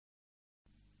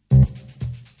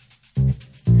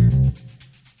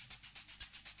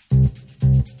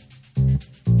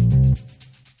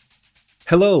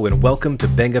Hello and welcome to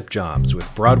Bang Up Jobs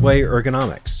with Broadway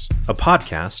Ergonomics, a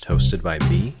podcast hosted by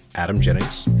me, Adam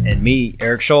Jennings. And me,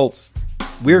 Eric Schultz.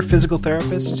 We're physical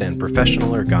therapists and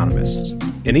professional ergonomists.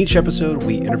 In each episode,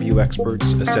 we interview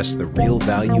experts, assess the real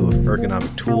value of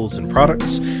ergonomic tools and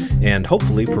products, and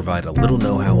hopefully provide a little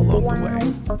know-how along the way.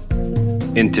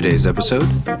 In today's episode,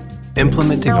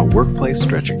 implementing a workplace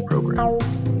stretching program.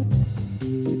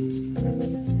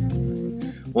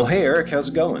 Well, hey, Eric, how's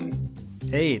it going?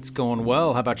 Hey, it's going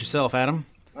well. How about yourself, Adam?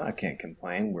 I can't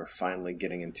complain. We're finally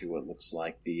getting into what looks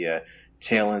like the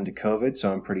tail end of COVID,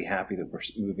 so I'm pretty happy that we're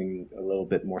moving a little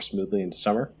bit more smoothly into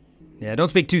summer. Yeah, don't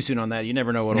speak too soon on that. You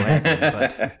never know what will happen.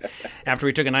 But after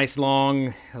we took a nice a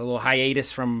little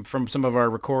hiatus from some of our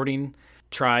recording,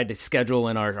 tried to schedule,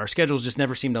 and our schedules just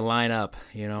never seem to line up,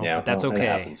 Yeah, but that's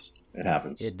okay. It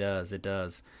happens. It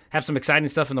does. Have some exciting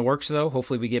stuff in the works, though.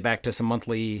 Hopefully we get back to some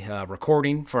monthly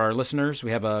recording for our listeners.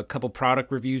 We have a couple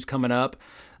product reviews coming up,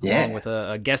 along with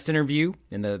a guest interview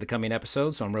in the coming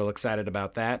episodes, so I'm real excited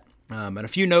about that. And a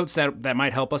few notes that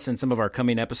might help us in some of our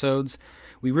coming episodes.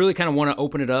 We really kind of want to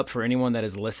open it up for anyone that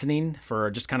is listening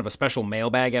for just kind of a special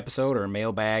mailbag episode or a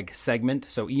mailbag segment.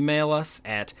 So email us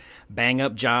at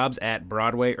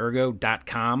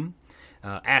bangupjobs@broadwayergo.com.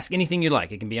 Ask anything you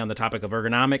like. It can be on the topic of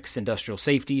ergonomics, industrial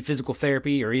safety, physical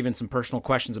therapy, or even some personal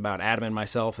questions about Adam and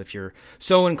myself if you're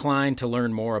so inclined to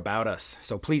learn more about us.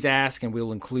 So please ask, and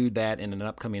we'll include that in an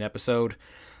upcoming episode.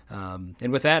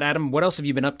 And with that, Adam, what else have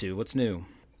you been up to? What's new?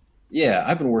 Yeah,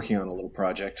 I've been working on a little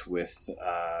project with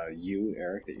you,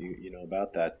 Eric, that you know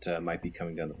about that might be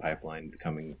coming down the pipeline in the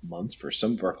coming months for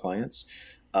some of our clients.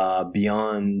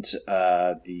 Beyond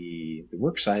the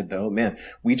work side, though, man,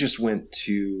 we just went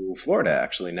to Florida,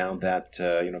 actually, now that,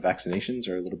 vaccinations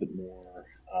are a little bit more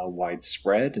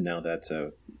widespread, and now that,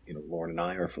 Lauren and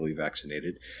I are fully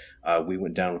vaccinated. We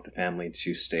went down with the family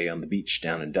to stay on the beach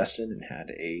down in Destin and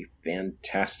had a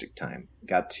fantastic time.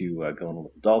 Got to go on a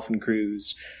little dolphin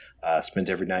cruise, spent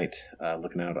every night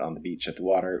looking out on the beach at the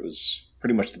water. It was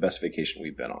pretty much the best vacation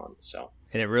we've been on, so...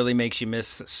 And it really makes you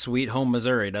miss sweet home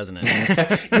Missouri, doesn't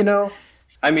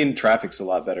it? Traffic's a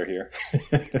lot better here.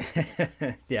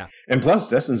 Yeah. And plus,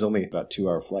 Destin's only about a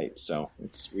 2-hour flight, so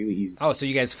it's really easy. Oh, so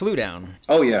you guys flew down?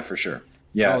 Oh, yeah, for sure.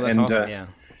 Yeah, that's awesome, yeah.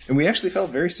 And we actually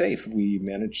felt very safe. We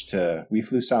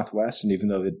flew Southwest, and even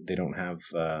though they don't have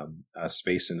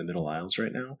space in the middle aisles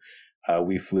right now,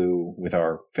 we flew with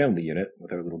our family unit,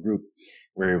 with our little group.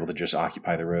 We were able to just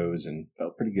occupy the rows and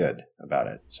felt pretty good about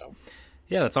it, so...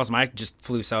 Yeah, that's awesome. I just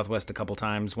flew Southwest a couple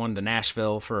times. One to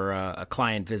Nashville for a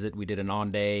client visit. We did an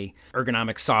on-day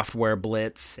ergonomic software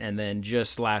blitz. And then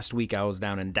just last week, I was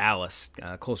down in Dallas,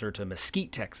 closer to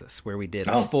Mesquite, Texas, where we did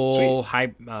a full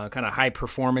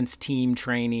high-performance team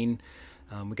training.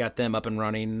 We got them up and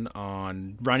running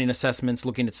on running assessments,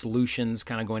 looking at solutions,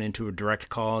 kind of going into a direct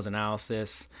cause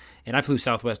analysis. And I flew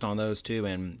Southwest on those too,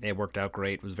 and it worked out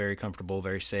great. It was very comfortable,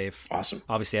 very safe. Awesome.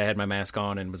 Obviously, I had my mask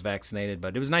on and was vaccinated,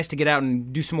 but it was nice to get out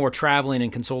and do some more traveling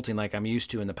and consulting like I'm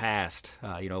used to in the past.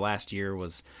 Last year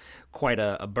was quite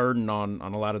a burden on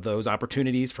a lot of those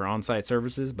opportunities for on-site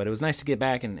services, but it was nice to get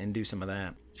back and do some of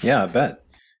that. Yeah, I bet.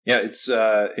 Yeah,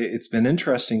 it's been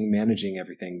interesting managing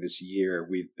everything this year.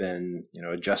 We've been,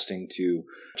 adjusting to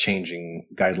changing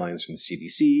guidelines from the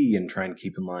CDC and trying to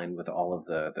keep in line with all of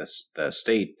the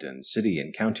state and city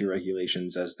and county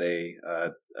regulations as they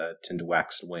tend to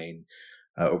wax and wane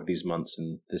over these months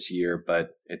and this year.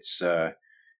 But it's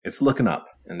looking up,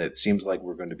 and it seems like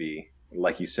we're going to be,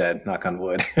 like you said, knock on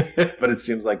wood, but it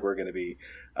seems like we're going to be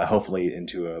hopefully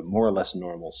into a more or less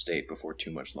normal state before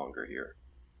too much longer here.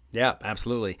 Yeah,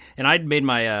 absolutely. And I'd made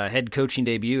my head coaching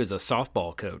debut as a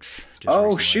softball coach. Oh,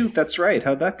 recently. Shoot, that's right.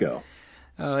 How'd that go?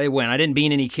 It went. I didn't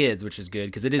bean any kids, which is good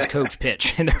because it is coach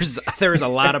pitch, and there's a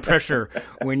lot of pressure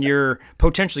when you're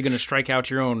potentially going to strike out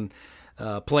your own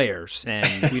players. And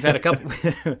we had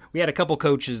a couple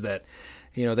coaches that,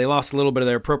 they lost a little bit of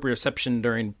their proprioception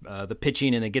during the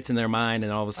pitching, and it gets in their mind,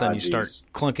 and all of a sudden you start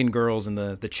clunking girls in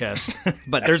the chest.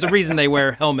 But there's a reason they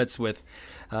wear helmets with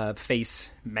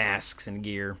face masks and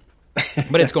gear.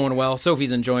 But it's going well.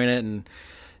 Sophie's enjoying it, and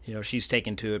she's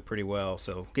taken to it pretty well.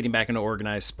 So getting back into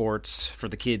organized sports for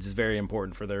the kids is very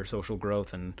important for their social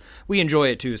growth, and we enjoy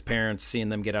it too as parents, seeing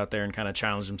them get out there and kind of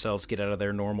challenge themselves, get out of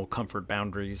their normal comfort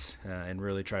boundaries, and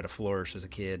really try to flourish as a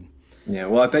kid. Yeah,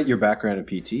 well, I bet your background in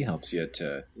PT helps you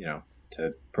to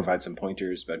provide some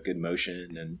pointers about good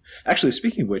motion. And actually,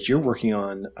 speaking of which, you're working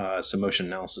on some motion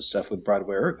analysis stuff with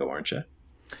Broadway Ergo, aren't you?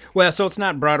 Well, so it's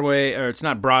not Broadway, or it's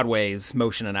not Broadway's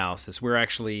motion analysis. We're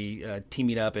actually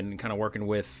teaming up and kind of working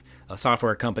with a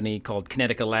software company called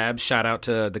Kinetica Labs. Shout out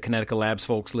to the Kinetica Labs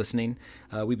folks listening.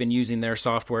 We've been using their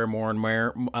software more and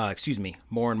more,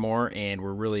 and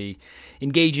we're really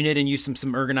engaging it and using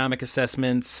some ergonomic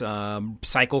assessments,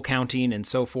 cycle counting, and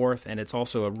so forth. And it's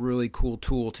also a really cool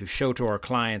tool to show to our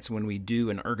clients when we do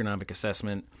an ergonomic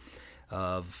assessment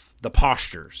of the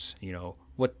postures.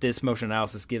 What this motion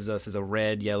analysis gives us is a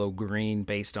red, yellow, green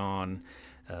based on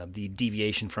the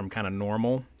deviation from kind of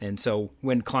normal. And so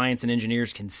when clients and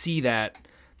engineers can see that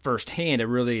firsthand, it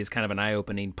really is kind of an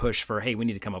eye-opening push for, hey, we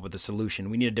need to come up with a solution.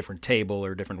 We need a different table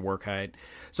or a different work height.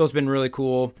 So it's been really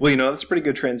cool. Well, that's a pretty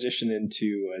good transition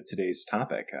into today's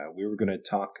topic. We were going to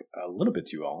talk a little bit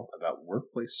to you all about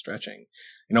workplace stretching.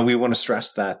 We want to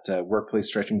stress that workplace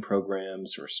stretching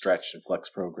programs or stretch and flex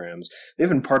programs, they've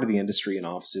been part of the industry in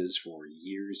offices for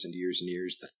years and years and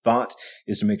years. The thought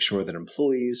is to make sure that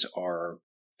employees are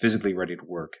physically ready to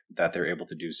work, that they're able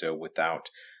to do so without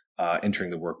entering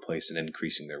the workplace and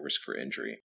increasing their risk for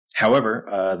injury. However,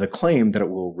 the claim that it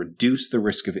will reduce the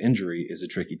risk of injury is a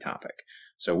tricky topic.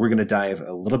 So we're going to dive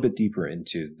a little bit deeper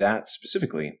into that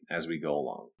specifically as we go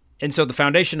along. And so the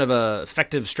foundation of an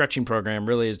effective stretching program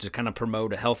really is to kind of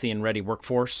promote a healthy and ready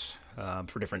workforce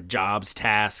for different jobs,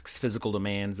 tasks, physical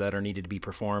demands that are needed to be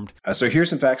performed. So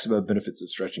here's some facts about benefits of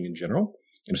stretching in general.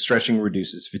 Stretching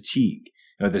reduces fatigue.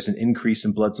 There's an increase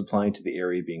in blood supply to the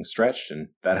area being stretched, and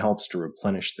that helps to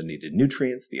replenish the needed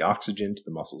nutrients, the oxygen to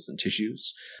the muscles and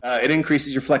tissues. It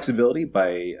increases your flexibility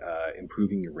by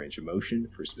improving your range of motion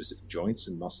for specific joints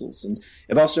and muscles, and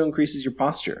it also increases your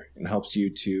posture and helps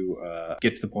you to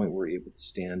get to the point where you're able to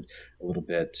stand a little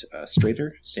bit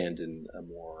straighter, stand in a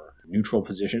more neutral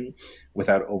position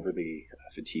without overly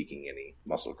fatiguing any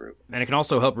muscle group. And it can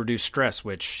also help reduce stress,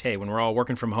 which, hey, when we're all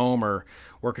working from home or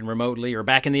working remotely or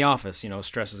back in the office,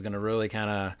 stress is going to really kind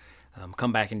of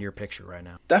come back into your picture right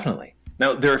now. Definitely.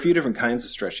 Now, there are a few different kinds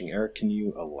of stretching. Eric, can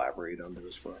you elaborate on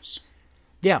those for us?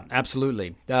 Yeah,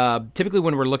 absolutely. Typically,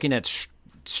 when we're looking at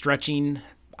stretching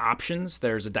options,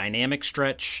 there's a dynamic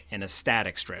stretch and a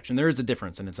static stretch. And there is a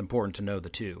difference, and it's important to know the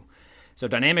two. So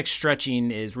dynamic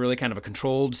stretching is really kind of a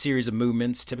controlled series of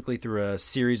movements, typically through a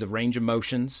series of range of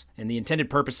motions. And the intended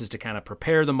purpose is to kind of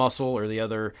prepare the muscle or the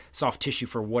other soft tissue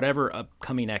for whatever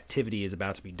upcoming activity is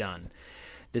about to be done.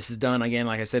 This is done, again,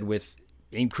 like I said, with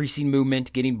increasing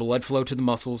movement, getting blood flow to the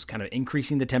muscles, kind of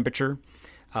increasing the temperature.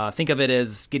 Think of it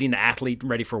as getting the athlete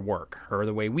ready for work, or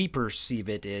the way we perceive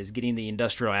it is getting the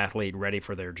industrial athlete ready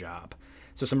for their job.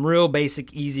 So some real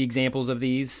basic, easy examples of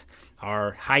these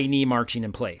are high knee marching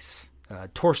in place.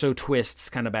 Torso twists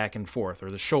kind of back and forth, or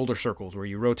the shoulder circles where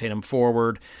you rotate them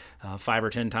forward 5 or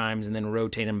 10 times and then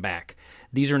rotate them back.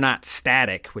 These are not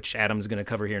static, which Adam's going to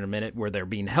cover here in a minute, where they're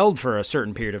being held for a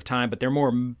certain period of time, but they're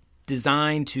more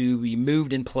designed to be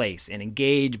moved in place and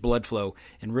engage blood flow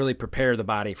and really prepare the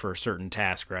body for a certain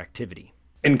task or activity.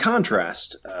 In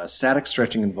contrast, static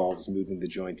stretching involves moving the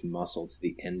joint and muscle to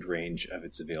the end range of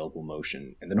its available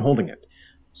motion and then holding it.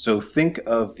 So think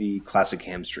of the classic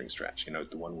hamstring stretch,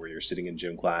 the one where you're sitting in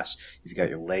gym class, you've got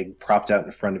your leg propped out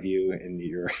in front of you, and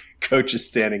your coach is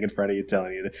standing in front of you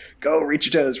telling you to go reach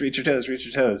your toes, reach your toes, reach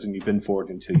your toes, and you bend forward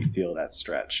until you feel that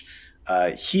stretch.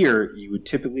 Here, you would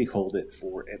typically hold it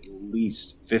for at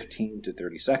least 15 to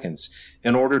 30 seconds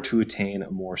in order to attain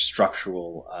a more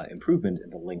structural improvement in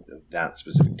the length of that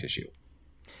specific tissue.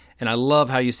 And I love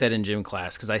how you said in gym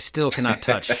class, because I still cannot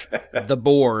touch the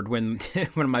board when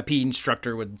my PE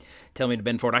instructor would tell me to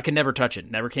bend forward. I can never touch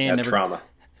it. Never can. Never trauma.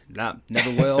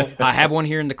 Never will. I have one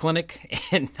here in the clinic,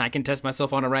 and I can test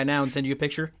myself on it right now and send you a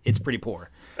picture. It's pretty poor.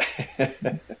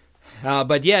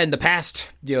 But yeah, in the past,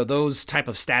 those type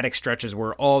of static stretches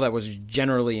were all that was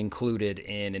generally included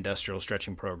in industrial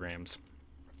stretching programs.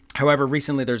 However,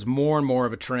 recently there's more and more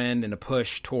of a trend and a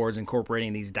push towards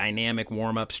incorporating these dynamic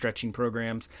warm-up stretching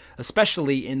programs,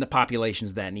 especially in the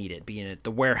populations that need it, being it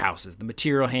the warehouses, the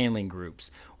material handling groups,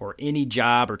 or any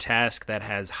job or task that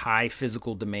has high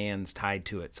physical demands tied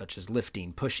to it, such as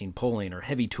lifting, pushing, pulling, or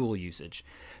heavy tool usage.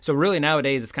 So really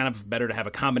nowadays it's kind of better to have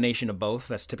a combination of both.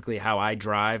 That's typically how I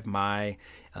drive my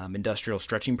industrial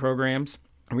stretching programs.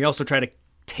 And we also try to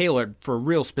tailor it for a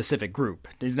real specific group.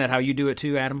 Isn't that how you do it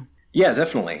too, Adam? Yeah,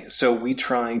 definitely. So we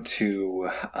try to,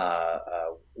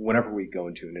 whenever we go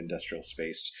into an industrial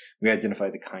space, we identify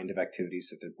the kind of activities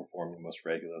that they're performing most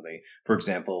regularly. For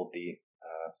example,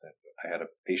 I had a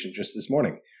patient just this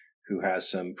morning who has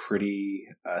some pretty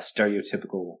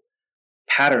stereotypical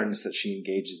patterns that she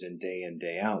engages in,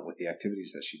 day out with the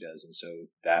activities that she does. And so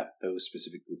those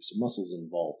specific groups of muscles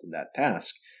involved in that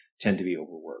task tend to be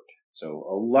overworked. So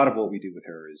a lot of what we do with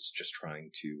her is just trying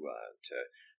to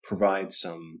provide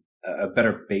a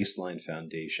better baseline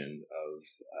foundation of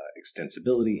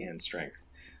extensibility and strength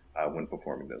when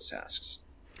performing those tasks.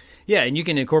 Yeah, and you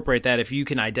can incorporate that if you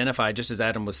can identify, just as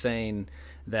Adam was saying,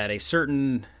 that a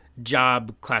certain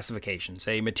job classification,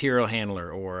 say material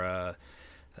handler or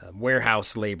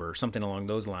warehouse labor, something along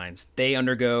those lines, they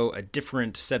undergo a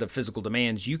different set of physical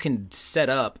demands. You can set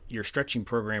up your stretching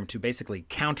program to basically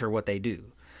counter what they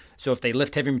do. So if they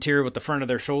lift heavy material with the front of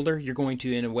their shoulder, you're going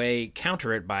to, in a way,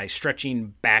 counter it by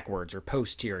stretching backwards or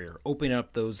posterior, opening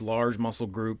up those large muscle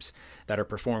groups that are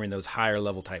performing those higher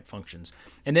level type functions.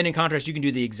 And then in contrast, you can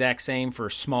do the exact same for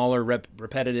smaller,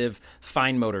 repetitive,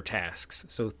 fine motor tasks.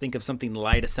 So think of something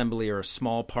light assembly or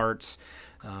small parts.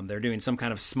 They're doing some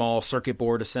kind of small circuit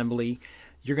board assembly.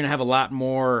 You're going to have a lot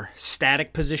more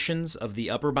static positions of the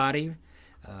upper body,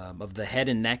 of the head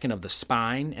and neck and of the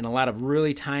spine, and a lot of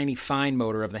really tiny fine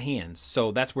motor of the hands.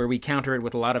 So that's where we counter it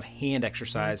with a lot of hand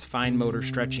exercise, fine motor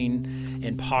stretching,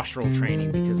 and postural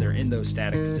training, because they're in those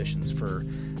static positions for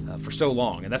so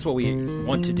long. And that's what we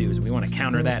want to do, is we want to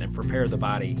counter that and prepare the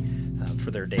body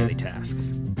for their daily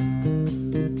tasks.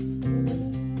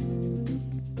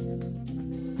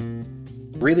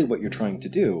 Really what you're trying to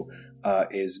do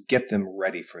is get them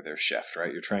ready for their shift,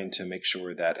 right? You're trying to make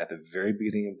sure that at the very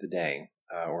beginning of the day,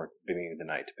 or beginning of the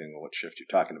night, depending on what shift you're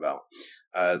talking about,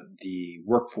 the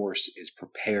workforce is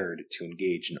prepared to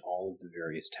engage in all of the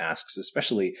various tasks,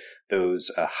 especially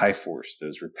those high force,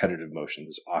 those repetitive motion,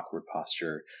 those awkward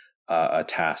posture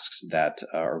tasks that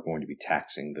are going to be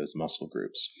taxing those muscle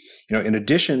groups. In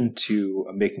addition to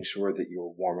making sure that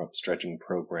your warm-up stretching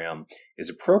program is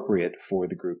appropriate for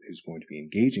the group who's going to be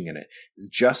engaging in it, it's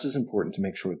just as important to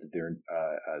make sure that they're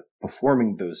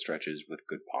performing those stretches with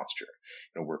good posture.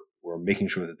 We're making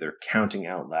sure that they're counting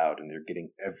out loud and they're getting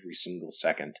every single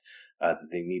second that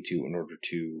they need to in order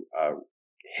to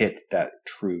hit that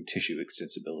true tissue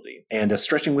extensibility. And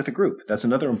stretching with a group, that's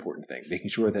another important thing, making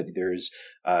sure that there's,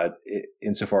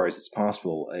 insofar as it's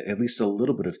possible, at least a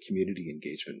little bit of community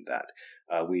engagement in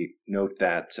that. We note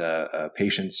that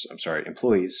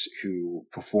employees who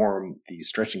perform these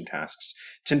stretching tasks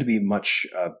tend to be much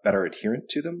better adherent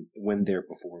to them when they're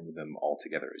performing them all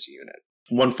together as a unit.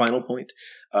 One final point,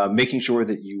 making sure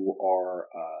that you are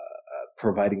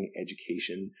providing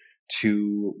education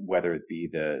to whether it be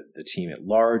the team at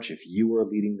large, if you are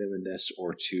leading them in this,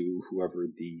 or to whoever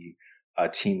the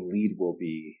team lead will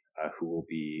be, who will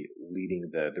be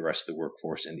leading the rest of the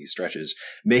workforce in these stretches,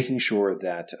 making sure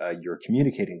that you're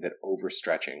communicating that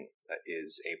overstretching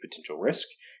is a potential risk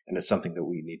and it's something that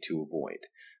we need to avoid.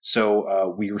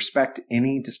 So we respect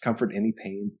any discomfort, any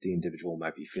pain the individual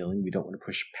might be feeling. We don't want to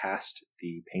push past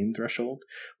the pain threshold.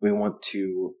 We want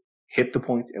to hit the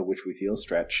point at which we feel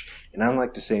stretch. And I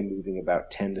like to say moving about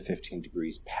 10 to 15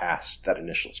 degrees past that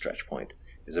initial stretch point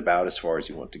is about as far as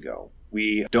you want to go.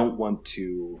 We don't want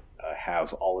to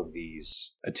have all of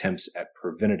these attempts at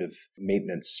preventative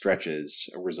maintenance stretches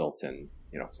result in,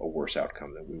 a worse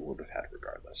outcome than we would have had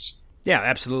regardless. Yeah,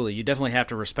 absolutely. You definitely have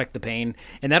to respect the pain.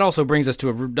 And that also brings us to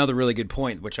another really good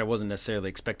point, which I wasn't necessarily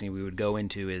expecting we would go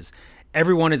into, is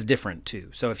everyone is different too.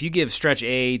 So if you give stretch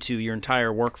A to your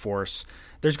entire workforce,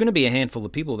 there's going to be a handful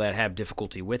of people that have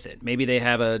difficulty with it. Maybe they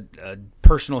have a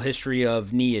personal history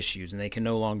of knee issues and they can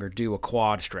no longer do a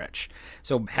quad stretch.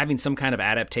 So having some kind of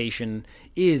adaptation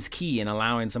is key, in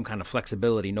allowing some kind of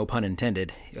flexibility, no pun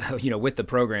intended, with the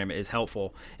program is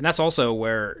helpful. And that's also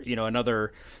where,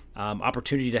 another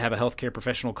opportunity to have a healthcare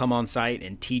professional come on site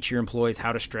and teach your employees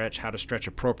how to stretch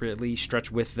appropriately,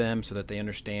 stretch with them so that they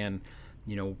understand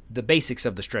the basics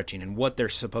of the stretching and what they're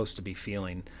supposed to be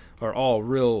feeling, are all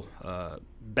real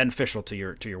beneficial to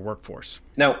your workforce.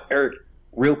 Now, Eric,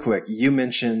 real quick, you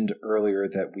mentioned earlier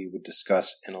that we would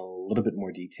discuss in a little bit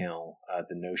more detail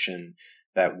the notion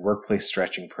that workplace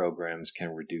stretching programs can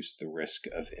reduce the risk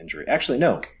of injury. Actually,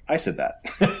 no, I said that.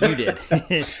 You did.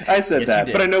 I said yes,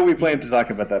 that, but I know we plan to talk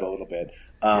about that a little bit.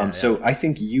 So I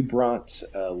think you brought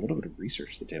a little bit of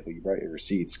research to the table. You brought your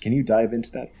receipts. Can you dive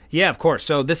into that? Yeah, of course.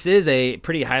 So this is a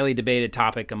pretty highly debated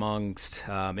topic amongst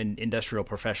industrial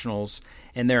professionals,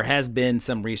 and there has been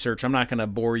some research. I'm not going to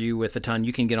bore you with a ton.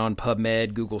 You can get on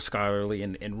PubMed, Google Scholarly,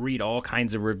 and read all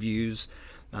kinds of reviews,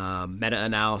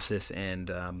 meta-analysis,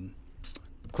 and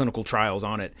clinical trials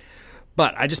on it.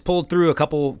 But I just pulled through a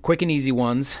couple quick and easy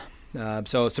ones.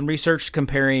 So some research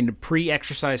comparing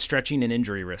pre-exercise stretching and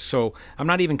injury risk. So I'm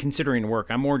not even considering work.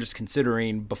 I'm more just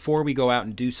considering, before we go out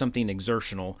and do something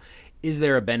exertional, is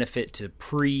there a benefit to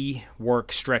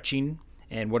pre-work stretching?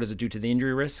 and what does it do to the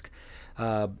injury risk.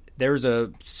 There's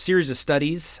a series of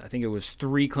studies, I think it was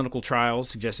 3 clinical trials,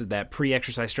 suggested that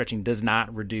pre-exercise stretching does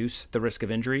not reduce the risk of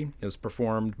injury. It was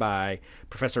performed by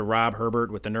Professor Rob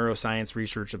Herbert with the Neuroscience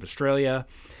Research of Australia.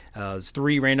 It was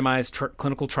 3 randomized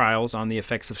clinical trials on the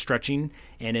effects of stretching,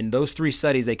 and in those 3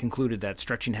 studies, they concluded that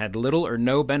stretching had little or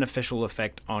no beneficial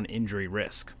effect on injury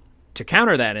risk. To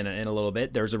counter that in a little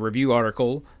bit, there's a review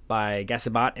article by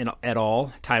Gassibat et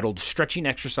al. Titled Stretching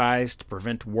Exercise to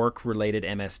Prevent Work-Related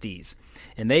MSDs.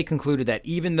 And they concluded that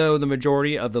even though the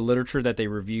majority of the literature that they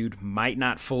reviewed might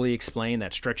not fully explain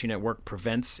that stretching at work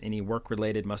prevents any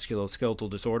work-related musculoskeletal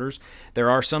disorders, there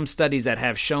are some studies that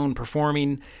have shown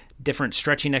performing different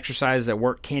stretching exercises at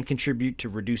work can contribute to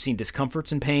reducing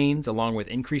discomforts and pains, along with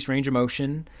increased range of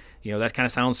motion. That kind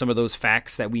of sounds some of those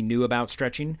facts that we knew about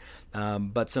stretching.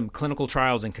 But some clinical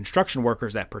trials in construction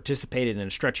workers that participated in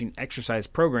a stretching exercise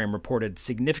program reported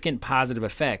significant positive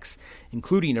effects,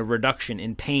 including a reduction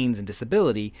in pains and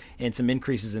disability and some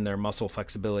increases in their muscle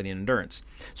flexibility and endurance.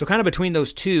 So kind of between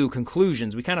those 2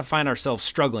 conclusions, we kind of find ourselves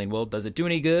struggling. Well, does it do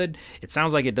any good? It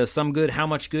sounds like it does some good. How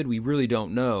much good? We really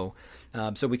don't know.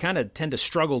 So we kind of tend to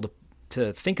struggle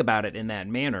to think about it in that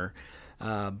manner.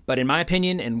 But in my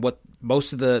opinion, and what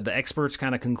most of the experts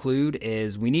kind of conclude,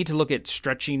 is we need to look at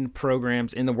stretching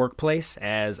programs in the workplace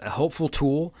as a helpful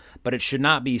tool, but it should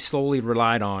not be solely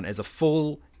relied on as a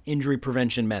full injury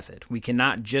prevention method. We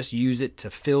cannot just use it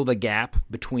to fill the gap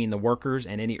between the workers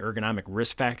and any ergonomic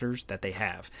risk factors that they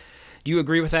have. Do you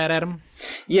agree with that, Adam?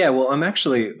 Yeah, well, I'm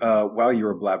actually, while you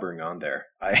were blabbering on there,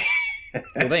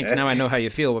 Well, thanks. Now I know how you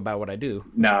feel about what I do.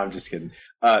 No, I'm just kidding.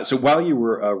 So while you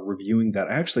were reviewing that,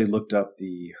 I actually looked up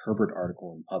the Herbert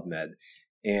article in PubMed,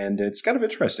 and it's kind of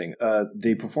interesting.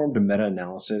 They performed a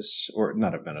meta-analysis, or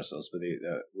not a meta-analysis, but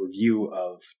a review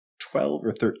of 12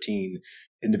 or 13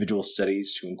 individual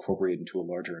studies to incorporate into a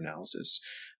larger analysis.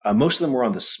 Most of them were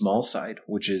on the small side,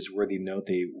 which is worthy of note.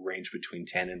 They range between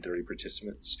 10 and 30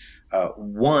 participants.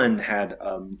 One had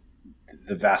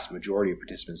the vast majority of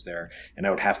participants there, and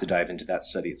I would have to dive into that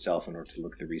study itself in order to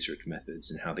look at the research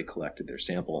methods and how they collected their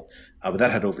sample. But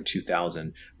that had over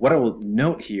 2,000. What I will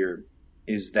note here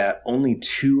is that only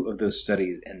 2 of those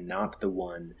studies, and not the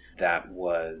one that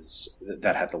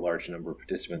had the large number of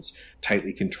participants,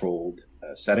 tightly controlled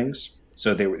settings.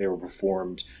 So they were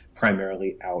performed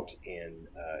primarily out in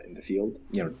the field.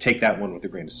 Take that one with a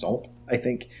grain of salt, I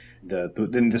think.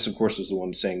 Then this, of course, is the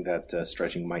one saying that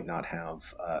stretching might not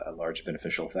have a large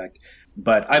beneficial effect.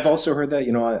 But I've also heard that.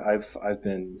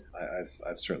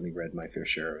 I've certainly read my fair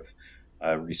share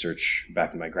of research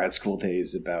back in my grad school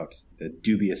days about the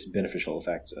dubious beneficial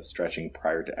effects of stretching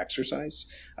prior to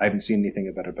exercise. I haven't seen anything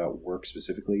about work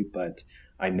specifically, but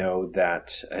I know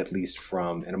that at least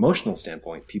from an emotional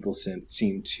standpoint, people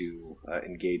seem to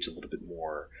engage a little bit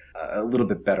more, a little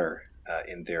bit better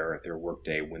in their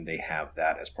workday when they have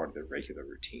that as part of their regular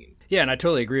routine. Yeah, and I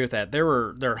totally agree with that. There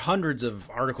are hundreds of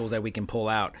articles that we can pull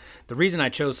out. The reason I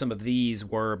chose some of these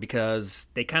were because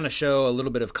they kind of show a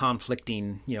little bit of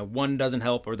conflicting. One doesn't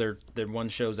help, or one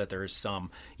shows that there is some.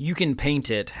 You can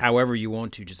paint it however you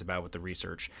want to, just about with the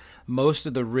research. Most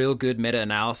of the real good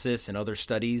meta-analysis and other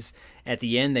studies, at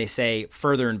the end they say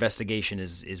further investigation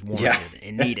is warranted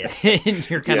and needed. And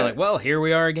you're kind of like, well, here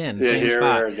we are again, same spot. We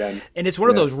are again. And it's one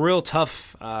of those real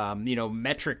tough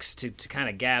metrics to kind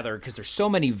of gather, because there's so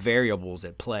many variables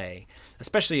at play,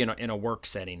 especially in a work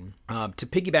setting. To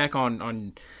piggyback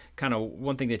on kind of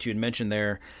one thing that you had mentioned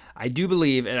there, I do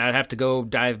believe, and I'd have to go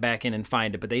dive back in and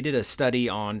find it, but they did a study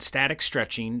on static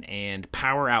stretching and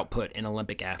power output in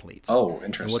Olympic athletes. Oh,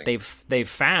 interesting. And what they've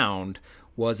found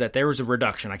was that there was a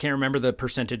reduction. I can't remember the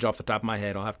percentage off the top of my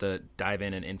head. I'll have to dive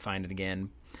in and find it again.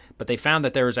 But they found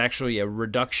that there was actually a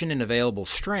reduction in available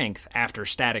strength after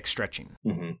static stretching.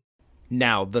 Mm-hmm.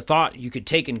 Now, the thought you could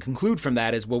take and conclude from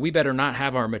that is, well, we better not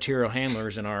have our material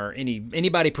handlers and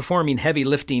anybody performing heavy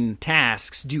lifting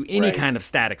tasks do any kind of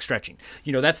static stretching.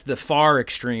 That's the far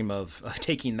extreme of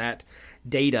taking that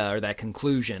data or that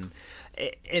conclusion.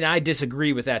 And I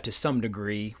disagree with that to some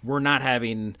degree. We're not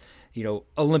having,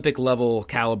 Olympic level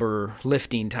caliber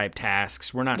lifting type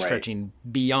tasks. We're not stretching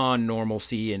beyond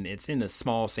normalcy, and it's in a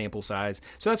small sample size.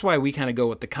 So that's why we kind of go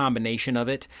with the combination of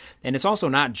it. And it's also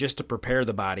not just to prepare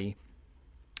the body.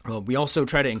 We also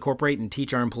try to incorporate and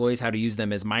teach our employees how to use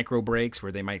them as micro breaks,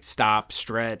 where they might stop,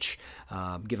 stretch,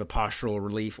 give a postural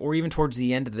relief, or even towards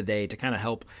the end of the day to kind of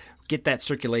help get that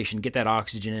circulation, get that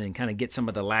oxygen in, and kind of get some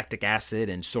of the lactic acid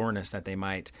and soreness that they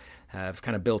might have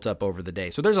kind of built up over the day.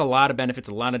 So there's a lot of benefits,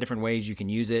 a lot of different ways you can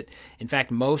use it. In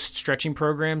fact, most stretching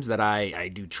programs that I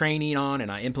do training on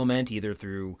and I implement either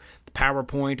through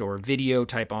PowerPoint or video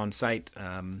type on-site,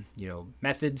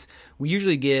 methods, we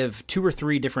usually give 2 or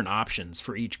 3 different options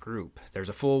for each group. There's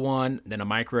a full one, then a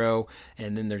micro,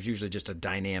 and then there's usually just a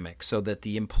dynamic, so that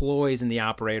the employees and the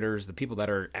operators, the people that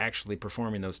are actually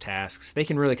performing those tasks, they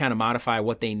can really kind of modify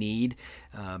what they need,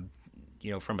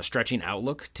 from a stretching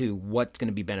outlook to what's going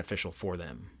to be beneficial for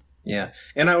them. Yeah,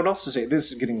 and I would also say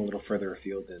this is getting a little further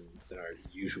afield than our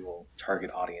usual target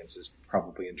audience is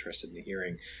probably interested in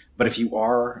hearing. But if you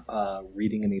are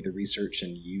reading any of the research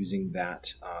and using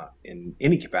that in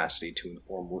any capacity to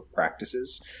inform work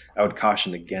practices, I would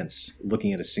caution against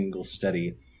looking at a single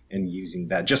study and using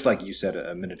that. Just like you said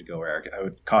a minute ago, Eric, I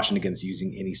would caution against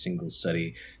using any single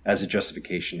study as a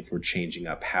justification for changing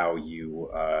up how you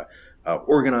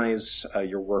organize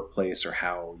your workplace or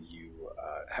how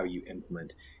you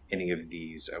implement any of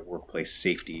these workplace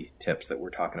safety tips that we're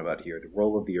talking about here. The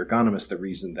role of the ergonomist, the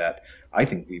reason that I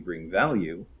think we bring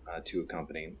value to a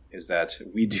company is that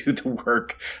we do the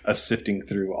work of sifting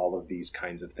through all of these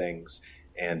kinds of things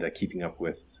and keeping up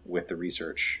with the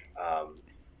research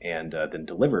and then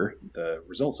deliver the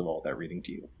results of all that reading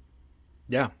to you.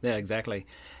 Yeah, exactly.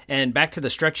 And back to the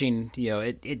stretching,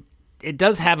 it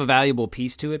does have a valuable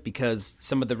piece to it because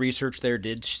some of the research there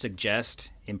did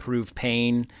suggest improved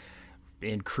pain,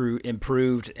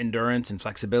 improved endurance and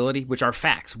flexibility, which are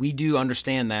facts. We do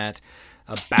understand that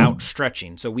about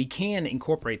stretching, so we can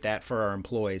incorporate that for our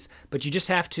employees. But you just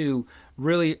have to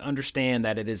really understand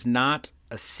that it is not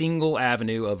a single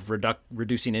avenue of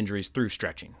reducing injuries through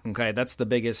stretching. Okay, that's the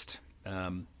biggest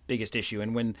issue.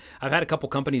 And when I've had a couple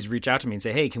companies reach out to me and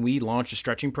say, "Hey, can we launch a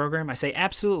stretching program?" I say,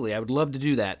 "Absolutely, I would love to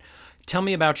do that. Tell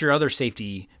me about your other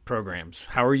safety programs.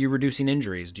 How are you reducing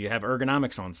injuries? Do you have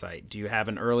ergonomics on site? Do you have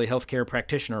an early healthcare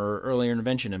practitioner or early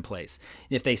intervention in place?"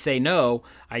 If they say no,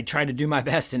 I try to do my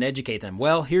best and educate them.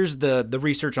 Well, here's the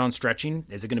research on stretching.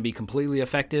 Is it going to be completely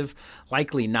effective?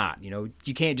 Likely not.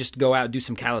 You can't just go out and do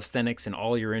some calisthenics and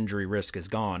all your injury risk is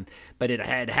gone. But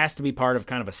it has to be part of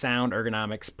kind of a sound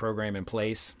ergonomics program in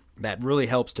place that really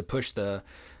helps to push the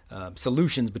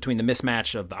solutions between the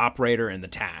mismatch of the operator and the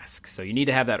task. So you need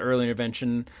to have that early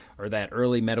intervention or that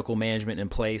early medical management in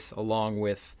place along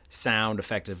with sound,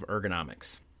 effective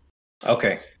ergonomics.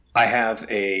 Okay. I have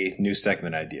a new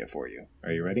segment idea for you.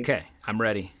 Are you ready? Okay. I'm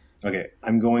ready. Okay.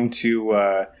 I'm going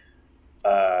to...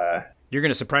 You're going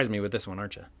to surprise me with this one,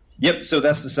 aren't you? Yep. So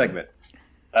that's the segment.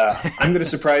 I'm going to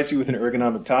surprise you with an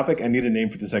ergonomic topic. I need a name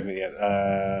for the segment yet.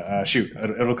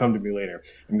 It'll come to me later.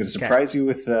 I'm going to surprise you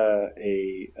with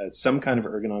some kind of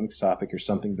ergonomics topic or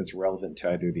something that's relevant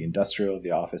to either the industrial or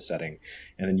the office setting,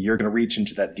 and then you're going to reach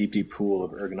into that deep pool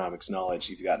of ergonomics knowledge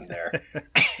you've gotten there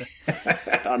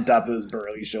on top of those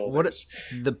burly shoulders.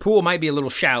 The pool might be a little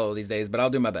shallow these days, but I'll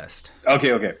do my best.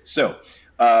 Okay. So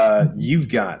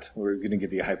we're going to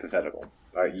give you a hypothetical.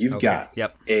 All right, you've got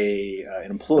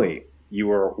an employee. You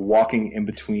are walking in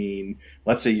between,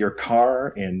 let's say, your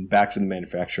car and back to the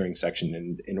manufacturing section.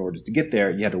 And in order to get there,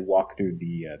 you had to walk through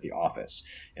the office.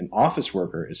 An office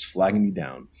worker is flagging you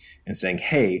down and saying,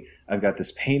 "Hey, I've got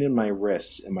this pain in my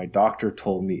wrists, and my doctor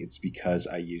told me it's because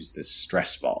I used this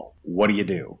stress ball." What do you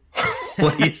do?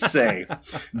 What do you say?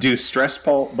 Do stress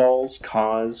balls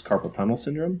cause carpal tunnel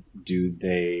syndrome? Do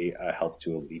they help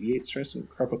to alleviate stress and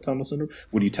carpal tunnel syndrome?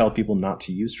 Would you tell people not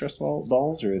to use stress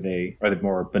balls, or are they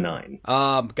more benign?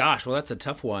 Gosh, well, that's a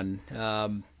tough one.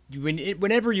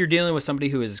 Whenever you're dealing with somebody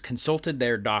who has consulted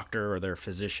their doctor or their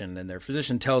physician, and their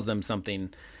physician tells them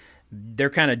something, they're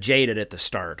kind of jaded at the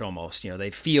start almost.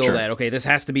 They feel that, okay, this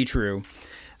has to be true.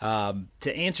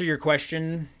 To answer your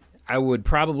question, I would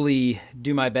probably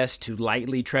do my best to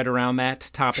lightly tread around that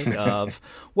topic of,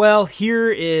 well, here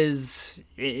is,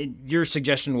 your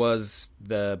suggestion was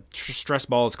the stress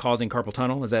ball is causing carpal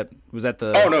tunnel. Was that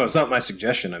the? Oh, no, it's not my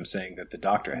suggestion. I'm saying that the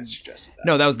doctor has suggested that.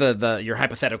 No, that was your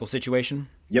hypothetical situation.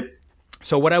 Yep.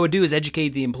 So what I would do is educate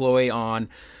the employee on,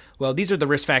 well, these are the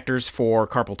risk factors for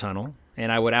carpal tunnel. And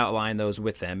I would outline those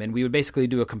with them. And we would basically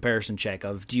do a comparison check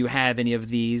of, do you have any of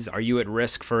these? Are you at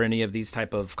risk for any of these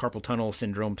type of carpal tunnel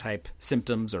syndrome type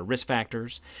symptoms or risk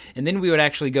factors? And then we would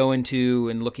actually go into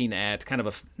and looking at kind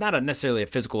of not necessarily a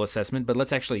physical assessment, but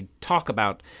let's actually talk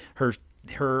about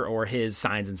her or his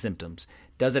signs and symptoms.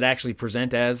 Does it actually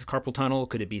present as carpal tunnel?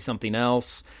 Could it be something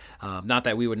else? Not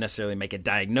that we would necessarily make a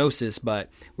diagnosis, but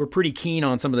we're pretty keen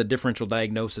on some of the differential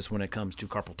diagnosis when it comes to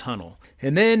carpal tunnel.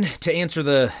 And then to answer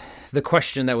the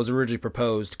question that was originally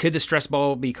proposed, could the stress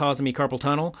ball be causing me carpal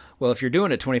tunnel? Well, if you're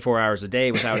doing it 24 hours a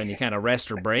day without any kind of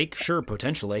rest or break, sure,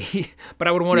 potentially. But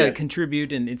I would want to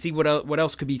contribute and see what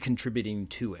else could be contributing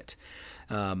to it.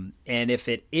 And if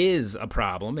it is a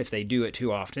problem, if they do it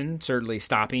too often, certainly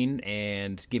stopping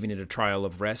and giving it a trial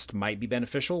of rest might be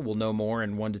beneficial. We'll know more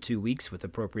in 1 to 2 weeks with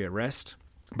appropriate rest.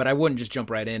 But I wouldn't just jump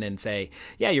right in and say,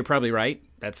 yeah, you're probably right.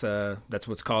 That's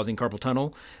what's causing carpal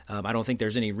tunnel. I don't think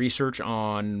there's any research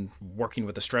on working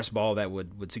with a stress ball that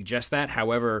would suggest that.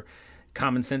 However,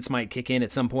 common sense might kick in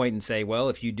at some point and say, well,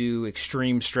 if you do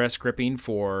extreme stress gripping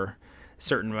for a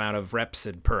certain amount of reps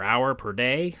per hour per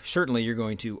day, certainly you're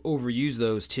going to overuse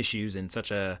those tissues in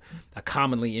such a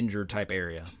commonly injured type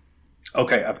area.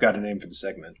 Okay, I've got a name for the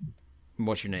segment.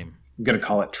 What's your name? I'm going to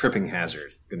call it Tripping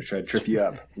Hazard. I'm going to try to trip you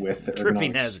up with ergonomics.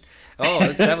 Tripping Hazard. Oh,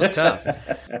 that was tough.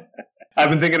 I've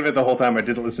been thinking of it the whole time. I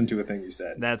didn't listen to a thing you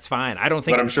said. That's fine.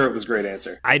 But I'm sure it was a great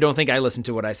answer. I don't think I listened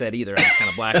to what I said either. I just kind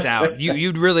of blacked out.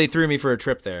 You really threw me for a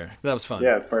trip there. That was fun.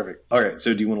 Yeah, perfect. All right,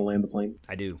 so do you want to land the plane?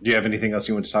 I do. Do you have anything else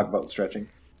you want to talk about with stretching?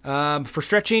 For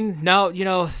stretching, no,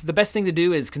 the best thing to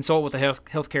do is consult with a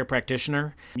healthcare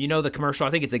practitioner. You know the commercial, I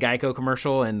think it's a Geico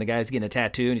commercial, and the guy's getting a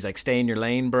tattoo, and he's like, stay in your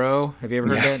lane, bro. Have you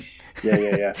ever heard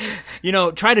that?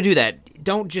 Yeah. Try to do that.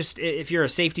 Don't just, if you're a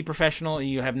safety professional and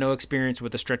you have no experience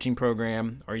with a stretching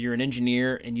program, or you're an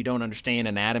engineer and you don't understand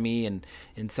anatomy and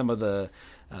some of the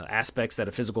aspects that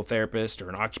a physical therapist or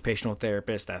an occupational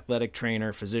therapist, athletic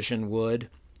trainer, physician would,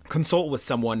 consult with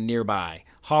someone nearby.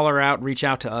 Holler out, reach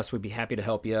out to us. We'd be happy to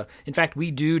help you. In fact, we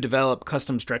do develop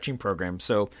custom stretching programs.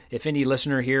 So if any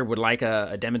listener here would like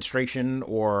a demonstration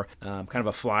or kind of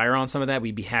a flyer on some of that,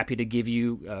 we'd be happy to give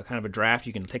you kind of a draft.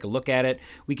 You can take a look at it.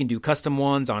 We can do custom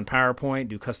ones on PowerPoint,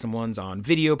 do custom ones on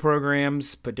video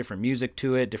programs, put different music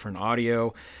to it, different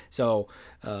audio. So,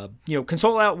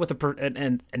 consult out with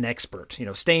an expert.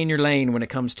 Stay in your lane when it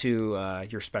comes to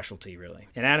your specialty, really.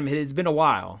 And Adam, it has been a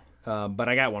while. But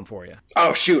I got one for you.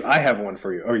 Oh, shoot. I have one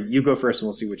for you. Or you go first and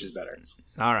we'll see which is better.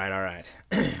 All right.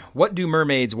 What do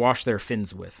mermaids wash their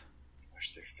fins with?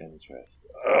 Wash their fins with?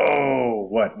 Oh,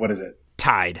 what? What is it?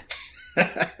 Tide.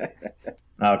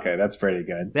 Okay, that's pretty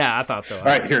good. Yeah, I thought so. All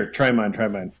right, here, try mine.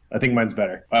 I think mine's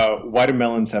better. Why do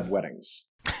melons have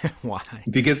weddings? Why?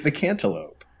 Because the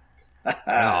cantaloupe.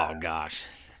 Oh, gosh.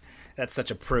 That's such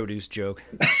a produce joke.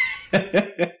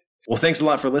 Well, thanks a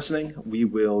lot for listening. We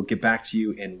will get back to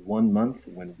you in 1 month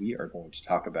when we are going to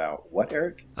talk about what,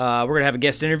 Eric? We're going to have a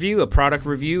guest interview, a product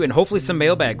review, and hopefully some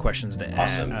mailbag questions to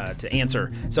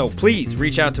answer. So please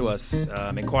reach out to us,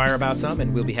 inquire about some,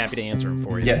 and we'll be happy to answer them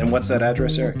for you. Yeah, and what's that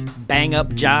address, Eric?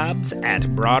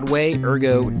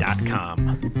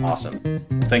 bangupjobs@broadwayergo.com. Awesome. Well,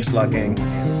 thanks a lot, gang,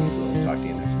 and we will talk to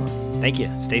you next month. Thank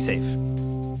you. Stay safe.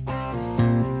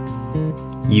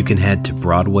 You can head to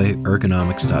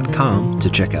BroadwayErgonomics.com to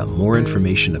check out more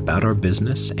information about our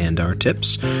business and our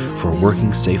tips for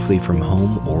working safely from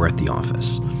home or at the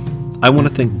office. I want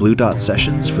to thank Blue Dot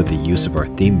Sessions for the use of our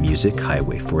theme music,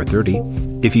 Highway 430.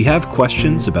 If you have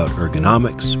questions about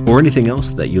ergonomics or anything else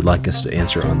that you'd like us to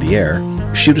answer on the air,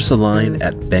 shoot us a line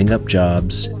at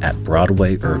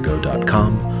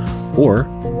bangupjobs@BroadwayErgo.com or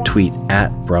tweet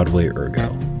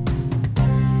 @BroadwayErgo.